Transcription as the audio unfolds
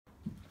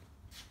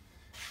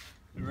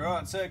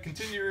Right, so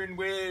continuing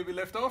where we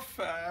left off,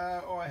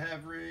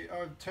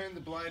 I've turned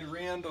the blade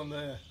around on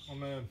the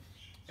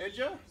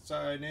edger,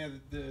 so now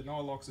the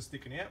nylocks are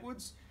sticking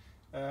outwards.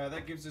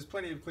 That gives us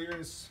plenty of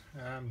clearance.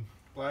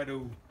 Blade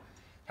will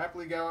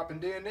happily go up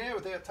and down there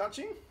without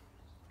touching.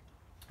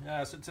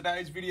 So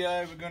today's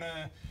video we're going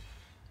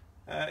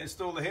to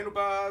install the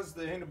handlebars,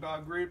 the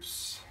handlebar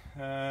grips,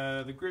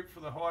 the grip for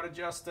the height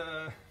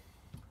adjuster.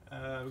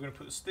 We're going to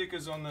put the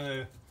stickers on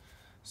the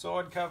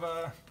side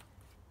cover.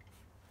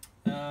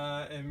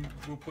 And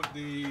we'll put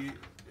the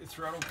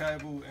throttle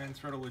cable and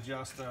throttle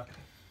adjuster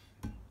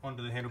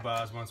onto the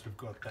handlebars once we've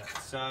got that.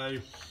 So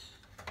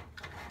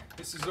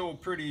this is all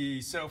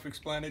pretty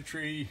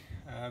self-explanatory.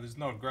 There's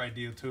not a great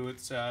deal to it,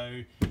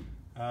 so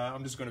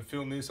I'm just going to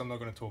film this. I'm not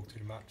going to talk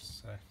too much.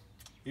 So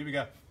here we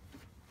go.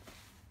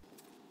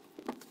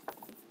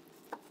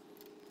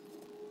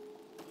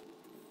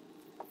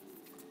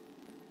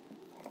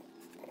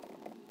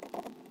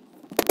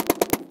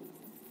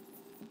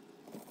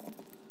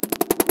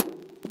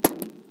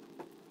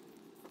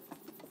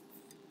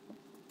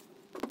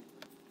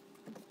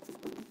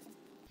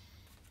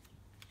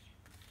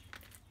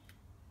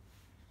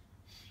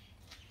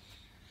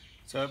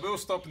 So I will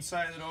stop and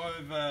say that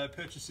I've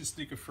purchased this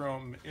sticker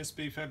from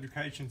SB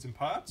Fabrications and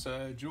Parts,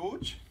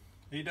 George.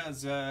 He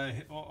does,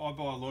 I buy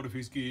a lot of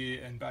his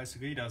gear and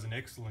basically he does an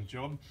excellent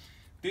job.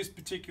 This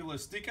particular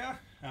sticker,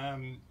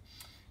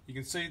 you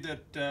can see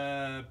that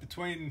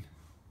between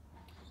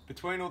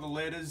all the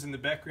letters and the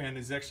background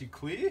is actually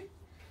clear.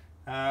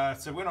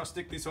 So when I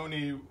stick this on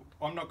here,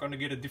 I'm not going to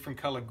get a different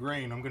colour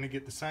green. I'm going to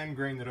get the same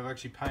green that I've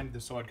actually painted the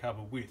side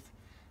cover with.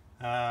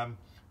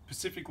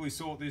 Specifically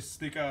sought this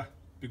sticker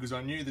because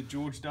I knew that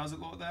George does it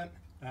like that.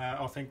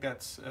 I think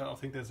that's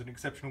an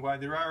exceptional way.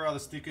 There are other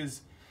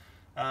stickers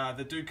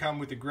that do come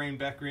with a green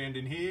background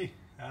in here.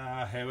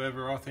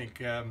 However, I think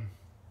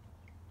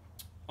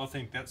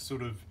that's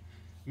sort of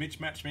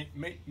matching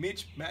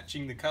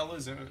the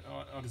colours.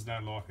 I just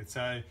don't like it.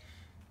 So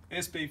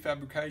SB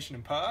Fabrication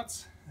and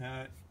Parts,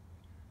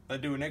 they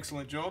do an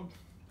excellent job.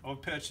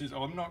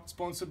 I'm not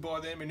sponsored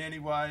by them in any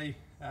way.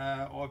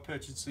 I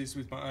purchased this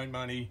with my own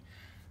money.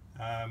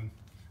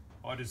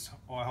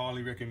 I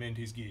highly recommend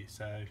his gear,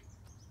 so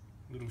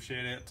little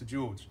shout out to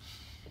George.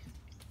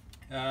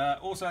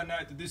 Also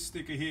note that this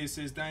sticker here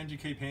says danger,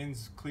 keep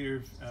hands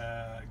clear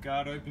of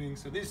guard opening.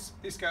 So this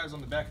goes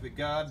on the back of the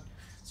guard,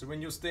 so when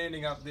you're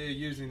standing up there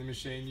using the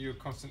machine, you're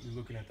constantly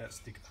looking at that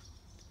sticker.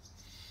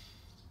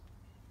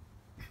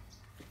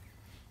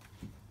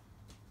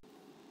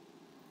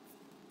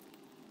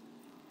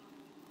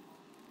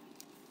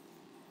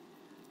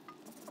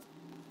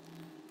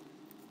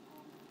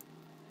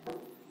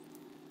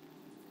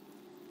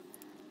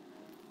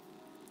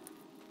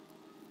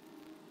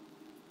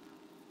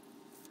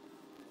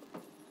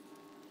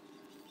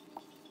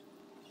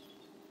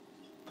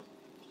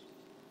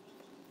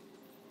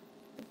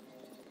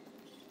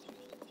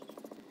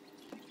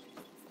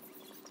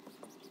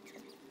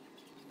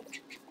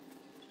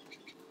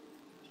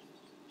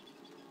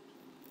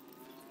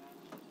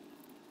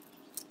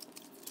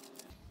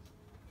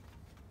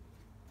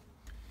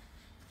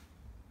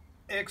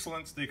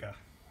 Excellent sticker.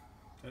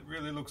 It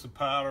really looks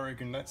apart. I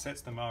reckon that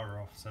sets the mower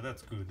off, so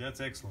that's good. That's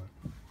excellent.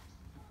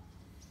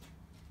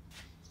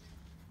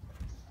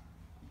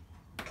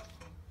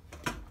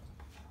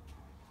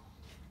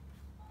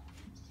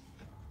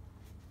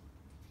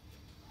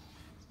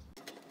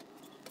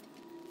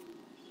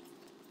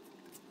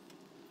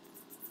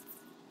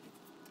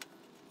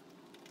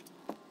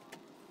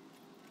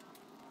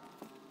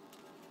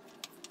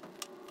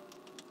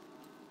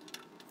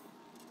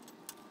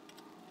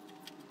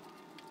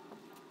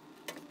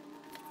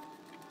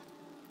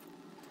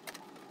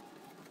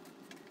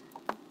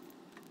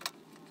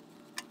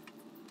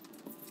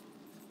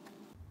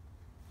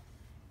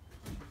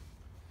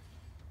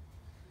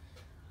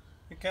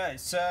 Okay,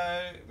 so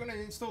I'm going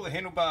to install the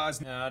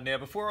handlebars now.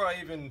 Before I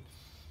even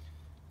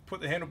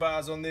put the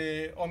handlebars on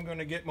there, I'm going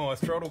to get my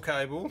throttle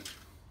cable.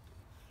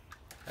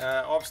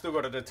 I've still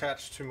got it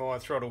attached to my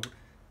throttle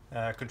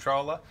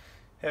controller.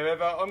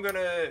 However, I'm going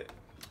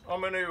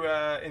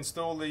to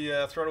install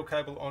the throttle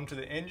cable onto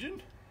the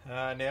engine.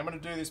 Now I'm going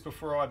to do this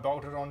before I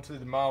bolt it onto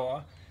the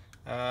mower.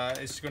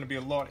 It's going to be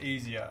a lot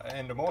easier,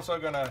 and I'm also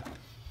going to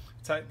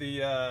take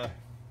the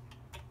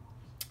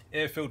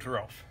air filter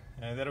off.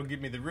 That'll give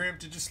me the room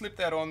to just slip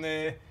that on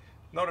there.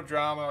 Not a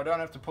drama. I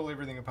don't have to pull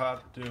everything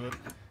apart to do it.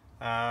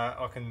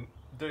 I can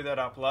do that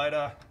up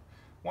later.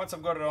 Once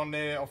I've got it on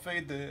there, I'll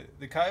feed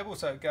the cable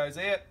so it goes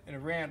out and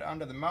around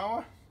under the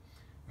mower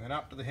and then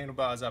up to the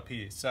handlebars up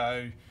here.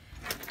 So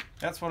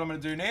that's what I'm going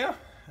to do now.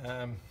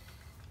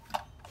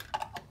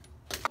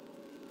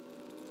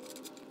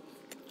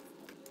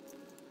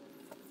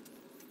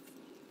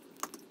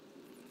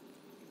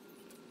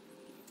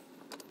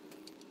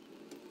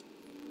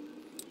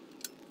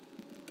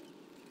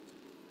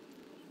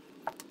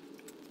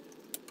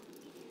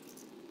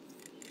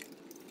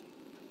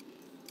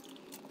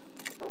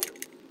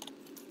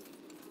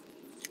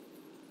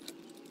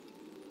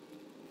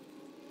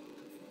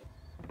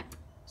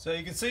 So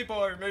you can see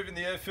by removing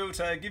the air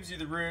filter, it gives you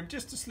the room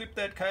just to slip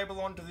that cable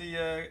onto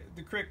the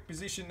correct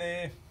position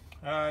there.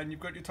 And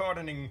you've got your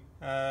tightening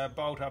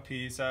bolt up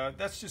here, so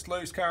that's just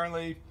loose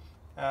currently.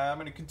 I'm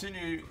going to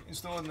continue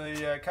installing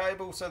the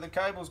cable. So the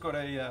cable's got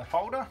a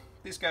holder.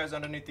 This goes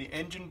underneath the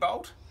engine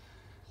bolt.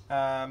 So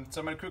I'm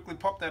going to quickly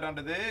pop that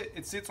under there.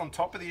 It sits on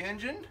top of the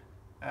engine,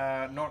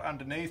 not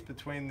underneath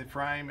between the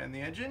frame and the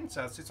engine.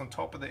 So it sits on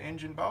top of the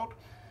engine bolt.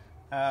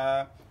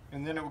 And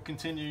then it will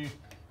continue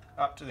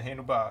up to the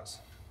handlebars.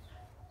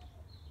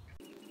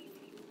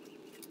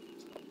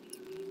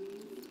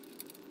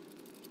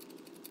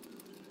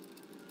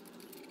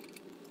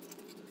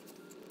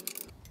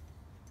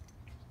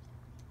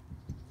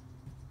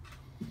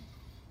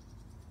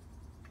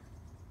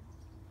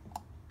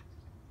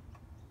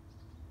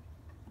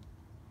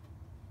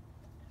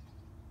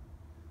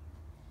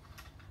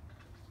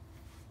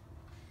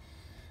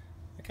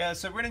 Okay,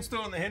 so when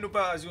installing the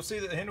handlebars, you'll see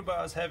that the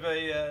handlebars have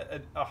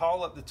a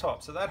hole at the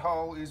top. So that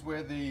hole is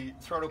where the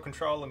throttle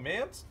controller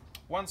mounts.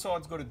 One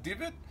side's got a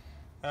divot,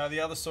 the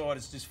other side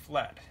is just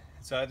flat.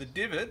 So the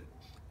divot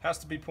has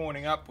to be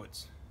pointing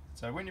upwards.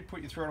 So when you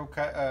put your throttle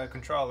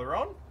controller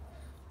on,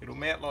 it'll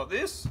mount like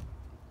this.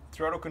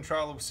 Throttle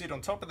controller will sit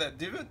on top of that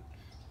divot.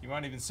 You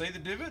won't even see the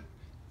divot.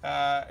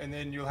 And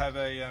then you'll have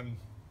a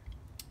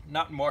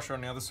nut and washer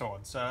on the other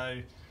side.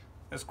 So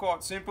it's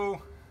quite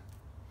simple.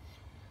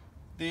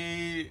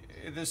 The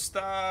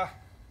star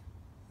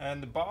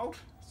and the bolt,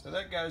 so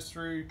that goes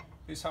through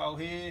this hole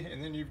here,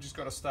 and then you've just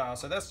got a star.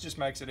 So that just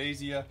makes it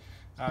easier.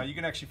 You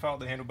can actually fold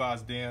the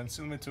handlebars down,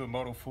 similar to a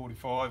Model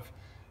 45.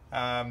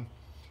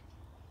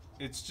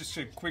 It's just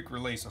a quick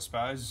release, I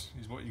suppose,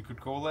 is what you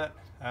could call that.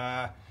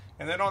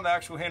 And then on the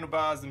actual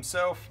handlebars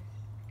themselves,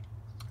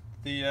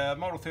 the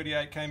Model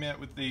 38 came out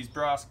with these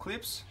brass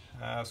clips.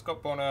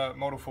 Scott Bonnar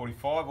Model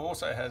 45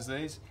 also has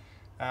these,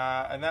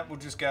 and that will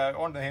just go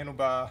on the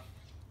handlebar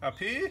up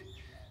here,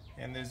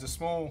 and there's a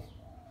small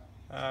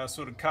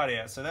sort of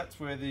cutout, so that's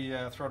where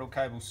the throttle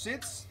cable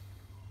sits.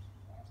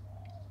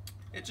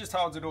 It just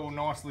holds it all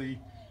nicely,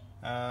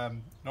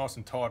 nice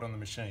and tight on the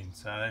machine,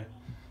 so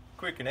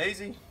quick and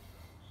easy.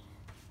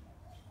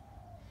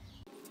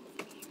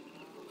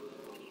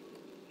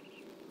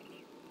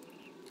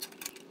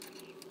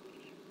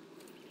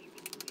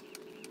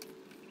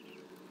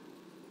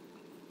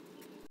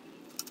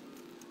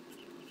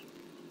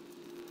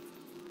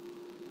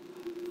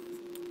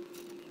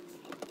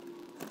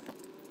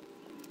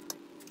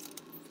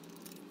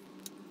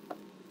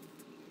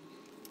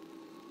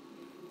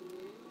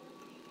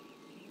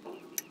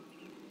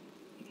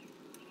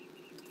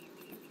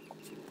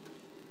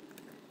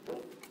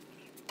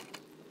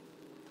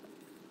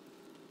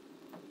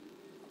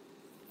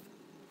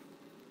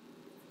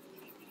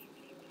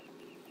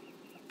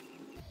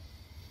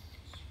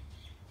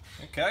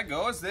 Okay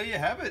guys, there you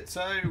have it.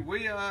 So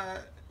we are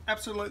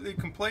absolutely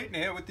complete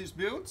now with this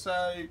build.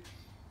 So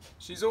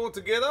she's all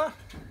together.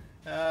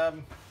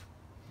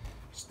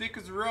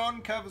 Stickers are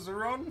on, covers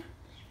are on.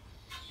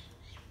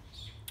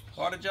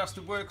 Height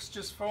adjuster works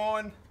just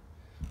fine.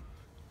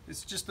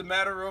 It's just a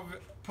matter of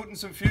putting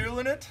some fuel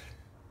in it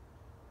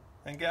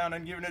and going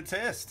and giving it a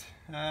test.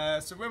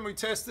 So when we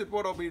test it,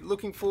 what I'll be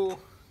looking for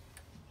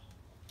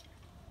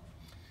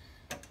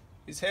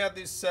is how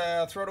this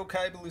throttle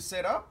cable is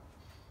set up.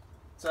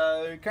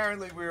 So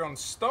currently we're on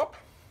stop,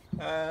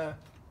 and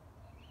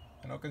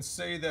I can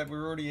see that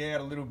we're already out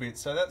a little bit.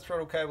 So that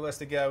throttle cable has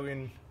to go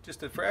in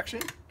just a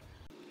fraction.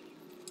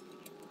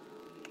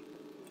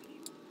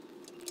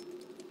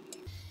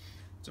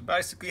 So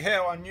basically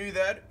how I knew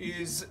that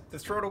is the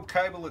throttle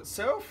cable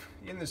itself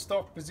in the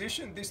stop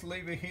position. This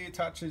lever here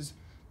touches,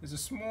 there's a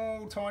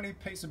small tiny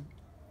piece of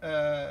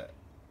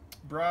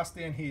brass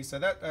down here. So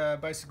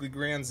that basically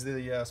grounds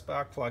the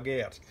spark plug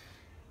out.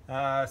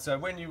 So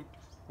when you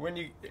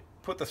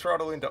put the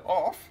throttle into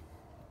off,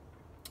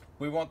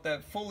 we want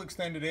that full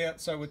extended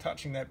out, so we're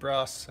touching that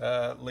brass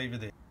lever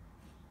there.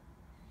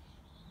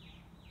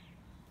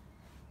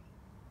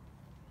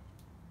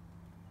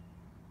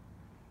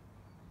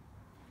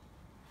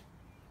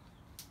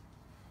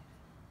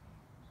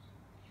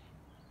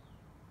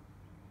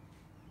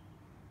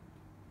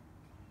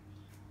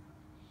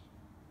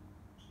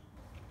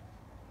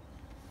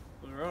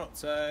 Alright,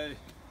 so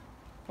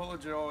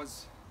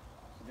apologise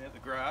about the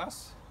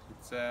grass.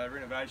 It's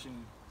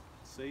renovation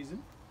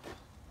season,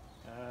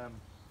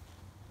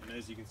 and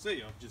as you can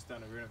see, I've just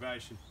done a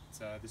renovation,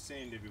 so there's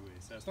sand everywhere,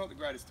 so it's not the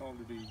greatest time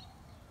to be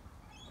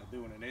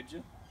doing an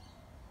edger.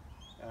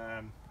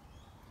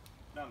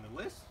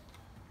 Nonetheless,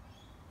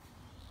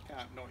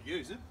 can't not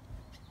use it.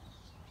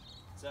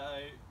 So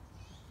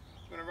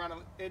I'm going to run an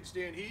edge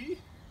down here,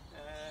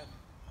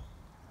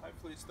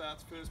 hopefully it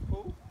starts first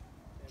pull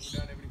and we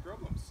don't have any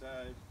problems, so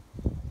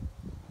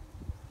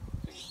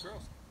fingers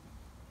crossed.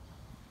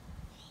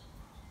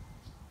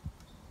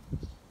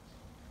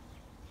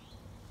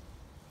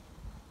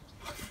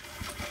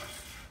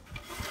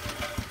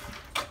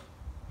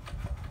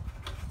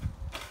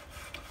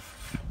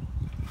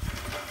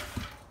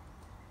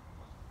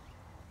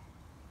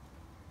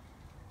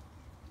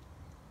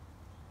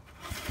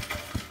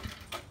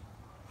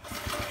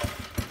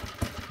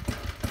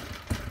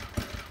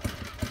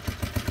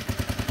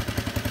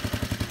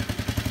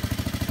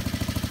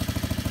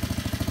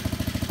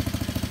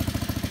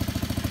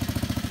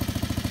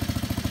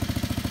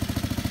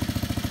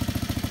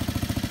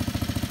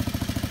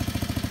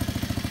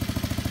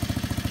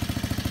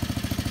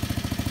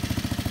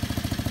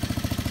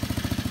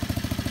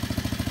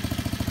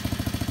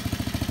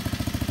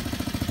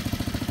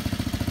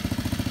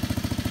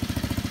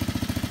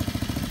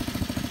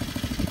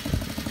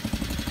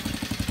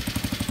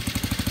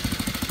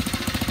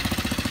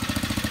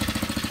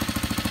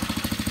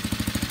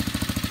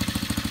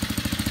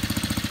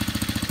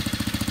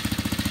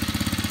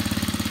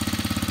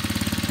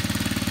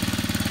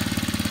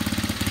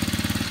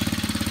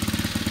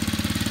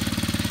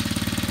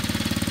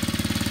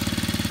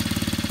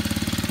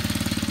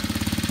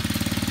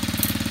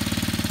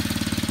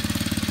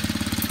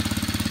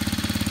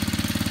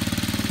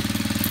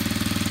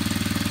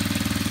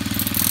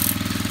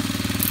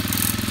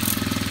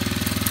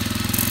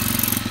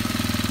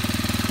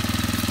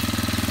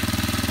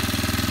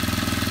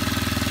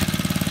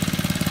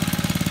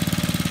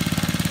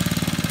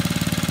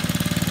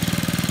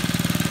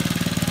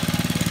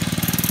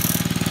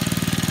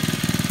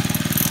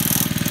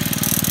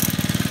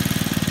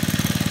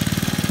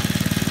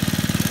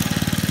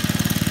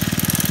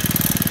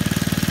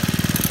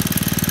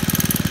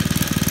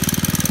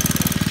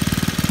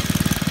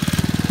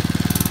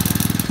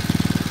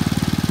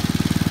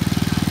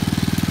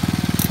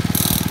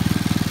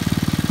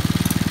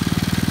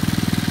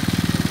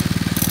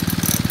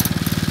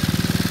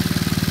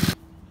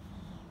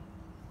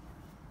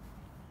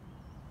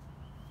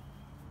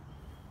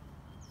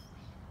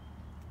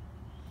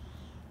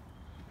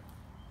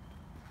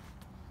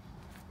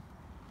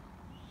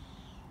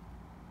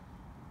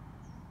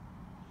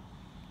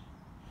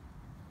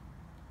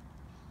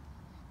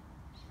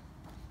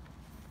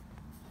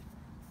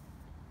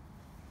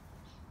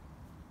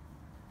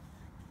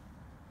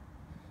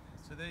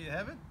 So there you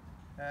have it.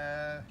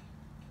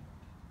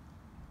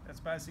 That's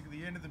basically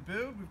the end of the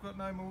build. We've got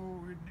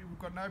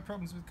no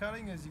problems with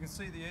cutting. As you can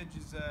see, the edge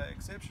is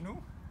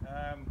exceptional.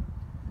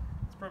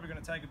 It's probably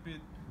going to take a bit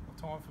of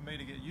time for me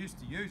to get used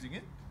to using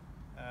it.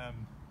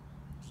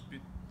 It's a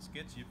bit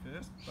sketchy at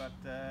first, but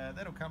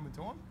that'll come with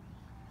time.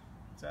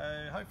 So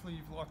hopefully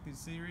you've liked this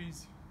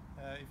series.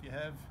 If you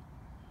have,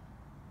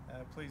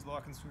 please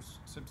like and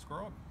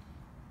subscribe.